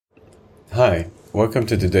Hi, welcome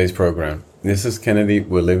to today's program. This is Kennedy.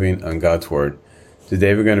 We're living on God's Word.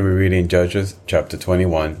 Today we're going to be reading Judges chapter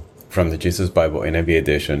 21 from the Jesus Bible NIV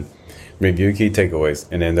edition, review key takeaways,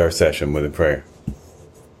 and end our session with a prayer.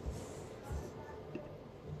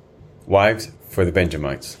 Wives for the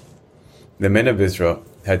Benjamites. The men of Israel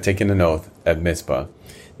had taken an oath at Mizpah,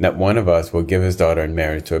 that one of us will give his daughter in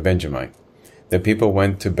marriage to a Benjamite. The people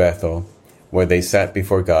went to Bethel, where they sat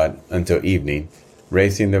before God until evening,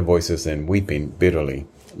 raising their voices and weeping bitterly.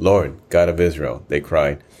 Lord, God of Israel, they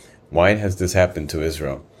cried, why has this happened to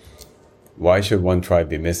Israel? Why should one tribe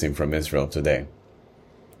be missing from Israel today?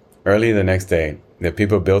 Early the next day, the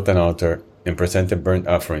people built an altar and presented burnt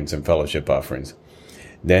offerings and fellowship offerings.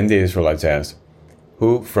 Then the Israelites asked,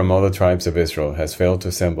 who from all the tribes of Israel has failed to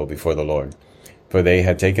assemble before the Lord? For they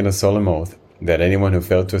had taken a solemn oath that anyone who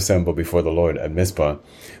failed to assemble before the Lord at Mizpah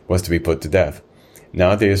was to be put to death.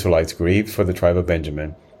 Now the Israelites grieved for the tribe of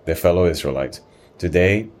Benjamin, their fellow Israelites.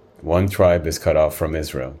 Today, one tribe is cut off from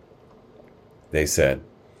Israel. They said,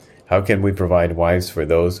 how can we provide wives for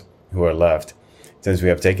those who are left, since we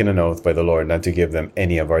have taken an oath by the Lord not to give them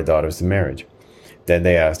any of our daughters in marriage? Then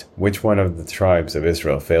they asked, which one of the tribes of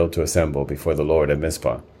Israel failed to assemble before the Lord at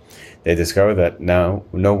Mizpah? They discovered that now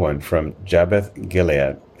no one from Jabesh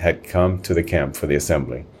Gilead had come to the camp for the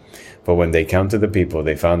assembly. For when they counted the people,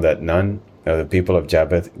 they found that none of the people of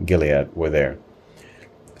Jabesh Gilead were there.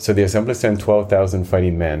 So the assembly sent 12,000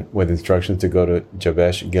 fighting men with instructions to go to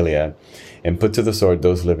Jabesh Gilead and put to the sword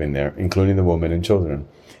those living there, including the women and children.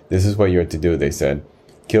 This is what you are to do, they said.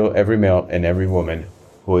 Kill every male and every woman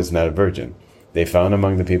who is not a virgin. They found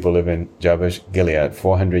among the people living in Jabesh Gilead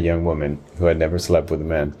 400 young women who had never slept with a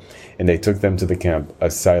man, and they took them to the camp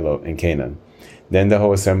of Shiloh in Canaan. Then the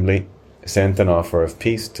whole assembly sent an offer of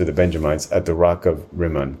peace to the Benjamites at the rock of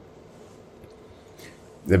Rimmon.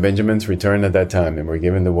 The Benjamins returned at that time and were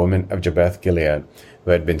given the women of Jabesh Gilead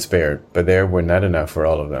who had been spared, but there were not enough for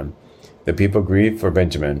all of them. The people grieved for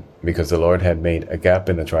Benjamin because the Lord had made a gap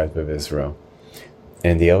in the tribes of Israel.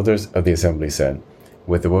 And the elders of the assembly said,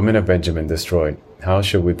 with the women of Benjamin destroyed, how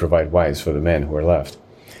shall we provide wives for the men who are left?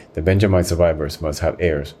 The Benjamite survivors must have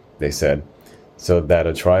heirs, they said, so that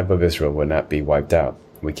a tribe of Israel will not be wiped out.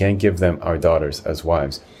 We can't give them our daughters as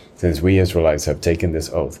wives, since we Israelites have taken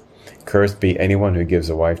this oath. Cursed be anyone who gives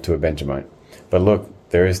a wife to a Benjamite. But look,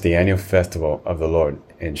 there is the annual festival of the Lord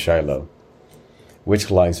in Shiloh,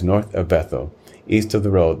 which lies north of Bethel, east of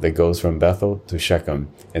the road that goes from Bethel to Shechem,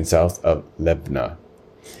 and south of Lebnah.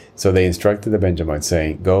 So they instructed the Benjamites,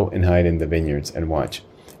 saying, go and hide in the vineyards and watch.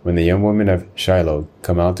 When the young women of Shiloh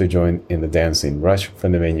come out to join in the dancing, rush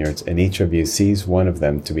from the vineyards, and each of you seize one of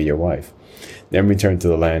them to be your wife. Then return to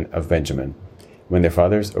the land of Benjamin. When their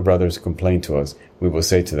fathers or brothers complain to us, we will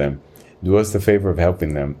say to them, do us the favor of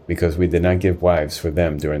helping them, because we did not give wives for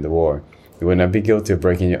them during the war. You will not be guilty of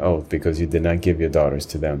breaking your oath, because you did not give your daughters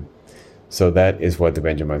to them. So that is what the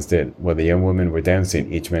Benjamites did. While the young women were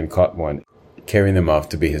dancing, each man caught one, carrying them off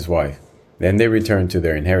to be his wife. Then they returned to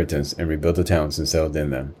their inheritance and rebuilt the towns and settled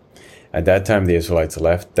in them. At that time the Israelites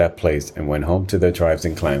left that place and went home to their tribes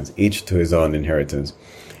and clans, each to his own inheritance.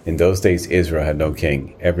 In those days Israel had no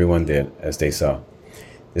king. Everyone did as they saw.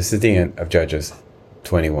 This is the end of Judges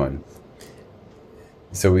 21.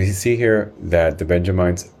 So we see here that the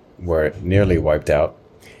Benjamites were nearly wiped out.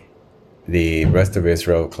 The rest of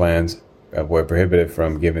Israel clans were prohibited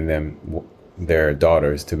from giving them their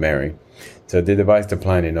daughters to marry. So they devised a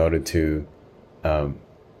plan in order to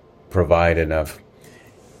provide enough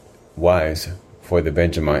wives for the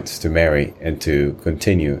Benjamites to marry and to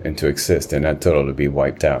continue and to exist and not totally be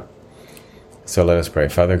wiped out. So let us pray.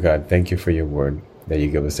 Father God, thank you for your word that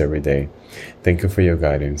you give us every day. Thank you for your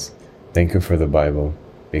guidance. Thank you for the Bible,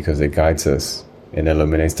 because it guides us and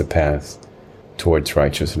illuminates the path towards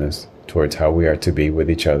righteousness, towards how we are to be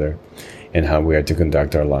with each other and how we are to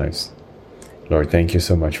conduct our lives. Lord, thank you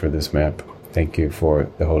so much for this map. Thank you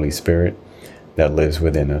for the Holy Spirit that lives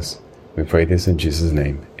within us. We pray this in Jesus'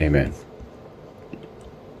 name. Amen.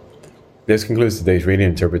 This concludes today's reading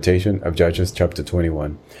and interpretation of Judges chapter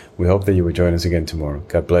 21. We hope that you will join us again tomorrow.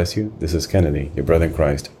 God bless you. This is Kennedy, your brother in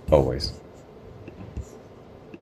Christ, always.